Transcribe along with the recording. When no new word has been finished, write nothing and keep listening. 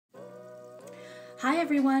Hi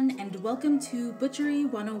everyone, and welcome to Butchery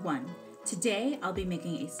 101. Today I'll be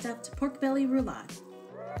making a stuffed pork belly roulade.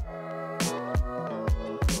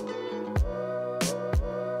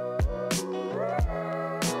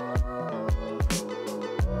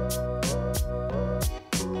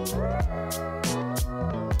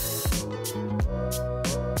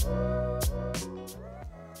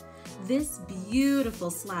 This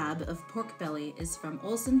beautiful slab of pork belly is from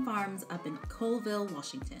Olson Farms up in Colville,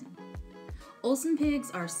 Washington. Olson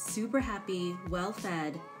pigs are super happy,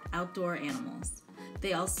 well-fed, outdoor animals.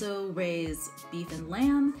 They also raise beef and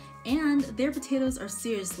lamb, and their potatoes are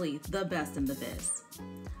seriously the best in the biz.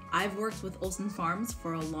 I've worked with Olson Farms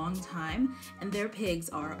for a long time, and their pigs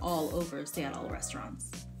are all over Seattle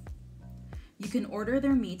restaurants. You can order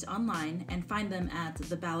their meat online and find them at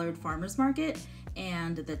the Ballard Farmers Market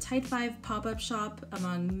and the Tight 5 pop-up shop,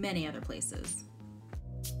 among many other places.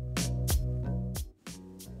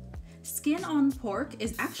 Skin on pork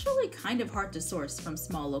is actually kind of hard to source from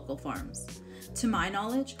small local farms. To my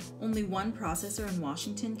knowledge, only one processor in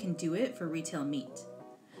Washington can do it for retail meat.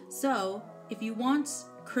 So, if you want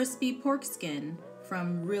crispy pork skin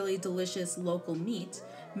from really delicious local meat,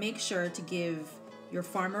 make sure to give your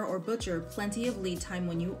farmer or butcher plenty of lead time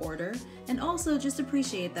when you order, and also just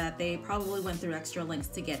appreciate that they probably went through extra lengths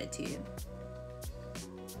to get it to you.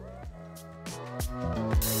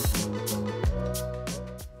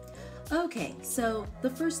 Okay, so the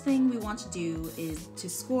first thing we want to do is to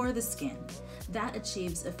score the skin. That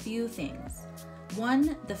achieves a few things.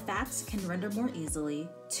 1, the fats can render more easily.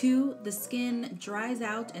 2, the skin dries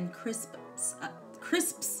out and crisps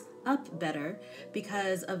up better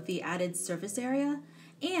because of the added surface area,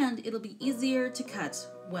 and it'll be easier to cut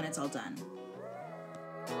when it's all done.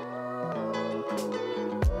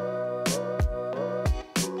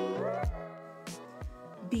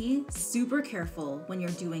 Be super careful when you're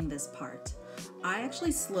doing this part. I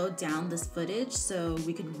actually slowed down this footage so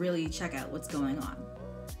we could really check out what's going on.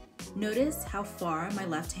 Notice how far my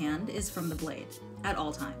left hand is from the blade at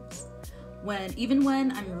all times. Even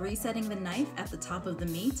when I'm resetting the knife at the top of the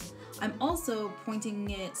meat, I'm also pointing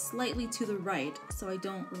it slightly to the right so I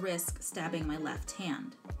don't risk stabbing my left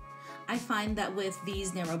hand. I find that with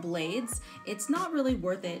these narrow blades, it's not really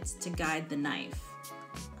worth it to guide the knife.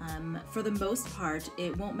 For the most part,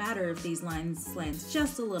 it won't matter if these lines slant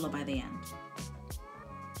just a little by the end.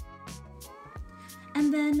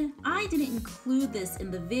 And then, I didn't include this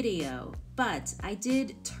in the video, but I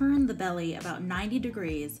did turn the belly about 90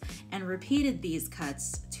 degrees and repeated these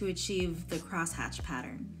cuts to achieve the crosshatch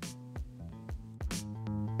pattern.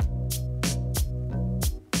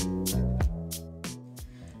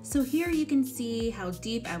 So here you can see how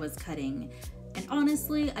deep I was cutting, and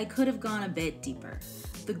honestly, I could have gone a bit deeper.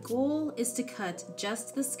 The goal is to cut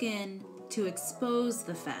just the skin to expose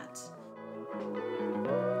the fat.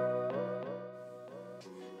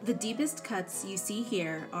 The deepest cuts you see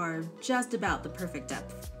here are just about the perfect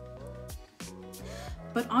depth.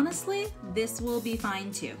 But honestly, this will be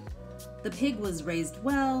fine too. The pig was raised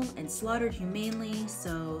well and slaughtered humanely,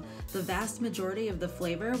 so the vast majority of the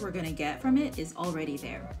flavor we're gonna get from it is already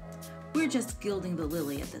there. We're just gilding the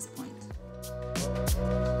lily at this point.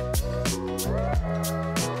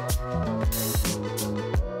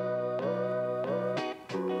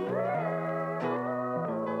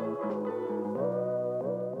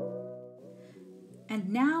 And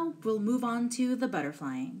now we'll move on to the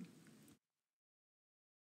butterflying.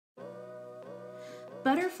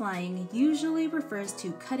 Butterflying usually refers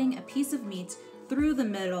to cutting a piece of meat through the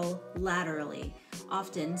middle laterally,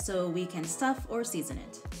 often so we can stuff or season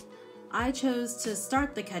it. I chose to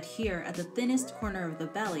start the cut here at the thinnest corner of the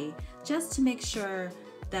belly just to make sure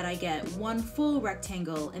that I get one full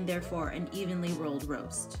rectangle and therefore an evenly rolled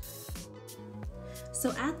roast.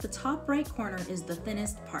 So at the top right corner is the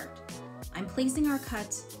thinnest part. I'm placing our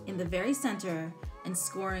cut in the very center and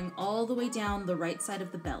scoring all the way down the right side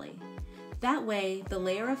of the belly. That way, the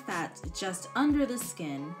layer of fat just under the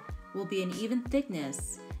skin will be an even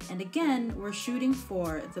thickness, and again, we're shooting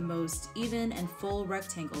for the most even and full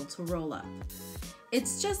rectangle to roll up.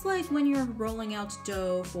 It's just like when you're rolling out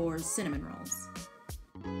dough for cinnamon rolls.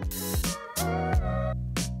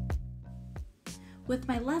 With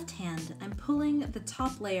my left hand, I'm pulling the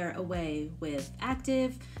top layer away with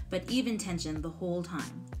active but even tension the whole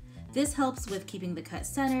time. This helps with keeping the cut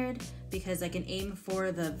centered because I can aim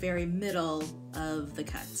for the very middle of the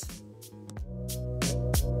cut.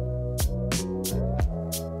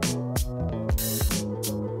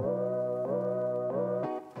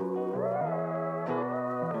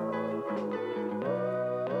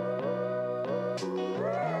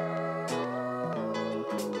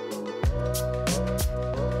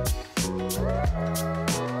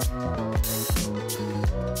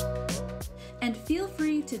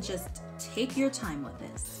 to just take your time with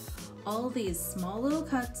this. All these small little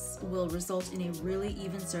cuts will result in a really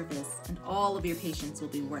even surface, and all of your patience will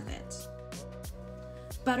be worth it.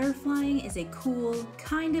 Butterflying is a cool,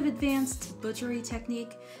 kind of advanced butchery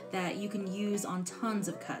technique that you can use on tons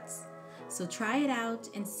of cuts. So try it out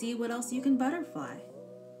and see what else you can butterfly.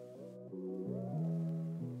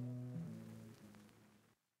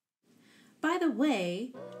 By the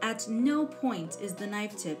way, at no point is the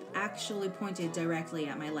knife tip actually pointed directly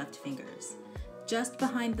at my left fingers. Just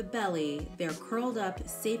behind the belly, they're curled up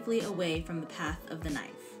safely away from the path of the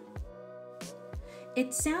knife.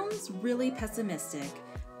 It sounds really pessimistic,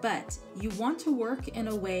 but you want to work in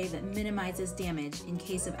a way that minimizes damage in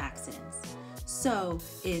case of accidents. So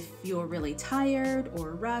if you're really tired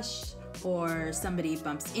or rushed, or somebody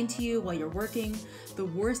bumps into you while you're working, the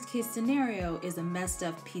worst case scenario is a messed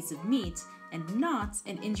up piece of meat and not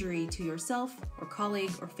an injury to yourself or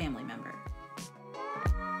colleague or family member.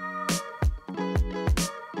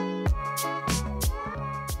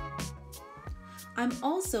 I'm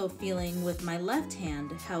also feeling with my left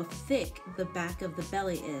hand how thick the back of the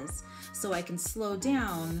belly is, so I can slow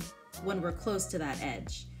down when we're close to that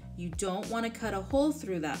edge. You don't want to cut a hole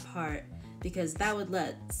through that part because that would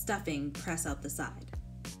let stuffing press out the side.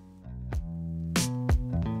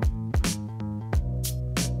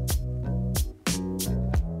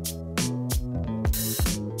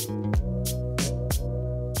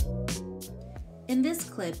 In this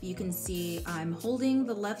clip, you can see I'm holding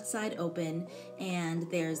the left side open and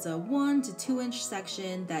there's a 1 to 2 inch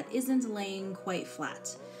section that isn't laying quite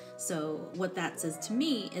flat. So what that says to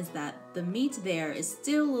me is that the meat there is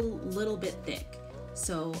still a little bit thick.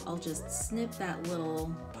 So I'll just snip that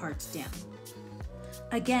little part down.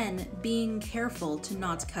 Again, being careful to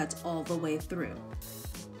not cut all the way through.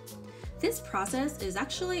 This process is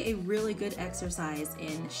actually a really good exercise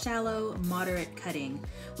in shallow, moderate cutting,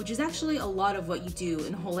 which is actually a lot of what you do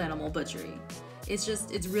in whole animal butchery. It's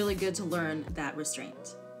really good to learn that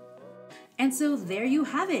restraint. And so there you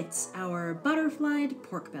have it, our butterflied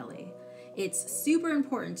pork belly. It's super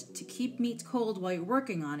important to keep meat cold while you're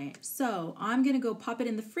working on it, so I'm gonna go pop it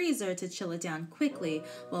in the freezer to chill it down quickly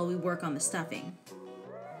while we work on the stuffing.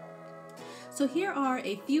 So here are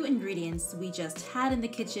a few ingredients we just had in the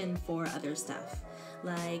kitchen for other stuff.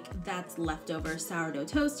 Like that's leftover sourdough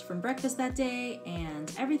toast from breakfast that day,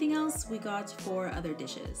 and everything else we got for other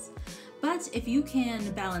dishes. But if you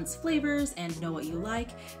can balance flavors and know what you like,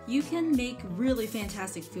 you can make really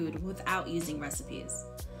fantastic food without using recipes.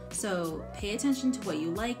 So pay attention to what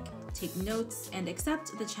you like, take notes, and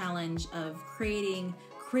accept the challenge of creating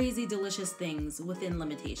crazy delicious things within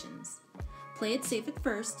limitations. Play it safe at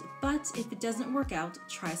first, but if it doesn't work out,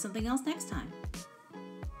 try something else next time.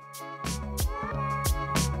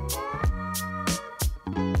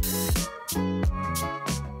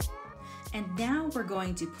 And now we're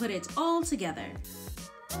going to put it all together.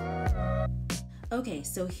 Okay,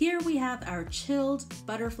 so here we have our chilled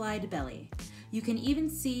butterflied belly. You can even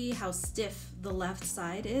see how stiff the left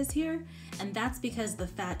side is here, and that's because the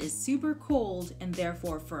fat is super cold and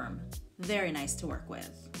therefore firm. Very nice to work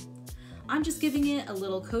with. I'm just giving it a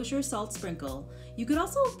little kosher salt sprinkle. You could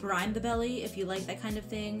also brine the belly if you like that kind of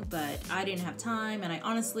thing, but I didn't have time and I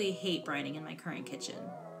honestly hate brining in my current kitchen.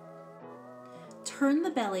 Turn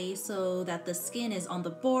the belly so that the skin is on the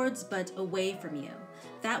boards but away from you.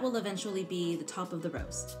 That will eventually be the top of the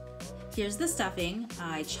roast. Here's the stuffing.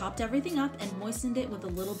 I chopped everything up and moistened it with a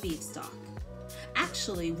little beef stock.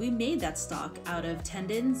 Actually, we made that stock out of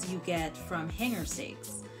tendons you get from hanger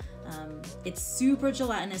steaks. It's super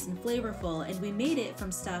gelatinous and flavorful, and we made it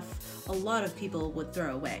from stuff a lot of people would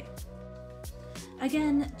throw away.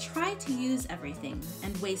 Again, try to use everything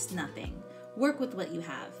and waste nothing. Work with what you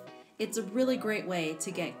have. It's a really great way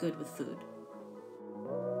to get good with food.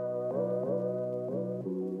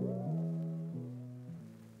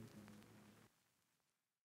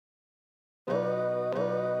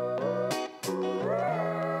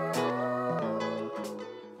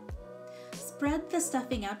 Spread the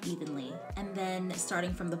stuffing out evenly, and then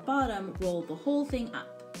starting from the bottom, roll the whole thing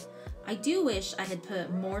up. I do wish I had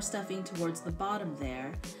put more stuffing towards the bottom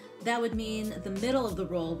there. That would mean the middle of the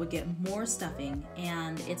roll would get more stuffing,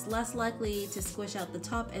 and it's less likely to squish out the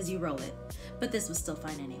top as you roll it, but this was still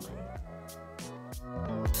fine anyway.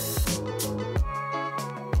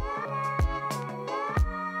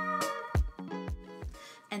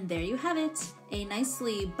 And there you have it, a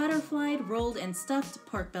nicely butterflied, rolled, and stuffed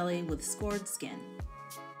pork belly with scored skin.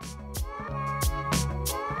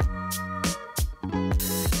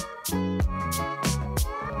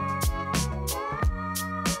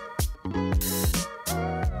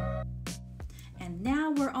 And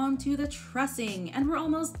now we're on to the trussing, and we're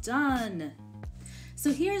almost done.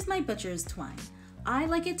 So here's my butcher's twine. I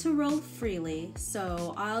like it to roll freely,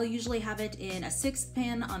 so I'll usually have it in a 6th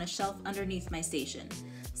pan on a shelf underneath my station,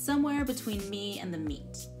 somewhere between me and the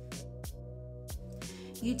meat.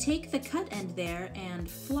 You take the cut end there and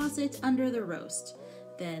floss it under the roast,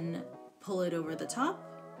 then pull it over the top,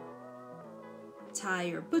 tie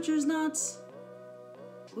your butcher's knot,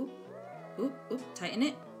 tighten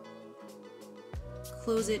it,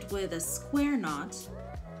 close it with a square knot,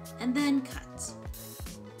 and then cut.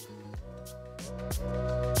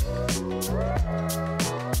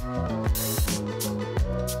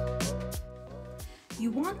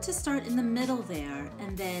 You want to start in the middle there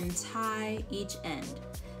and then tie each end.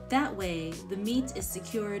 That way, the meat is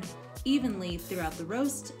secured evenly throughout the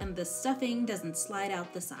roast and the stuffing doesn't slide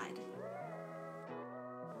out the side.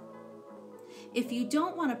 If you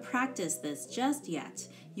don't want to practice this just yet,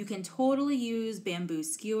 you can totally use bamboo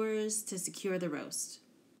skewers to secure the roast.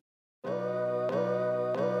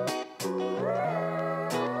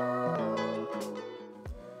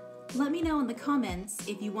 Let me know in the comments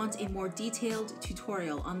if you want a more detailed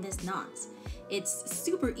tutorial on this knot. It's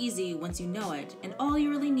super easy once you know it, and all you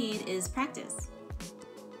really need is practice.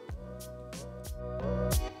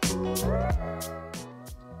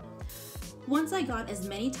 Once I got as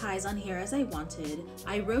many ties on here as I wanted,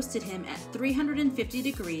 I roasted him at 350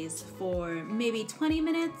 degrees for maybe 20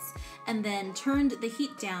 minutes and then turned the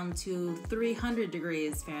heat down to 300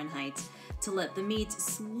 degrees Fahrenheit to let the meat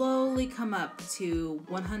slowly come up to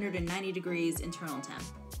 190 degrees internal temp.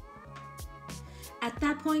 At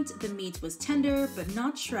that point, the meat was tender but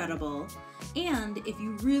not shreddable, and if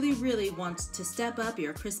you really want to step up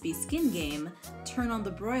your crispy skin game, turn on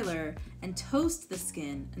the broiler and toast the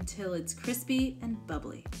skin until it's crispy and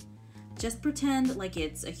bubbly. Just pretend like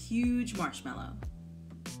it's a huge marshmallow.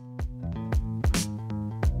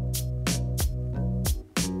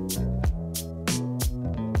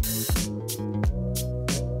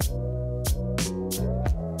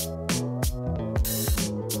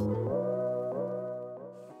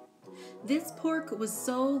 This pork was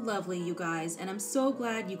so lovely, you guys, and I'm so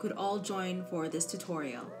glad you could all join for this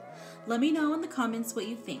tutorial. Let me know in the comments what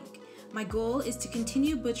you think. My goal is to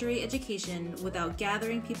continue butchery education without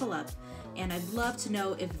gathering people up, and I'd love to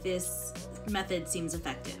know if this method seems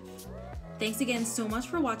effective. Thanks again so much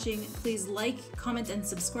for watching. Please like, comment, and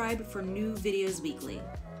subscribe for new videos weekly.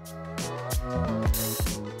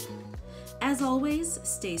 As always,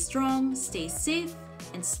 stay strong, stay safe,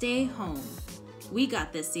 and stay home. We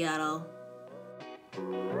got this, Seattle.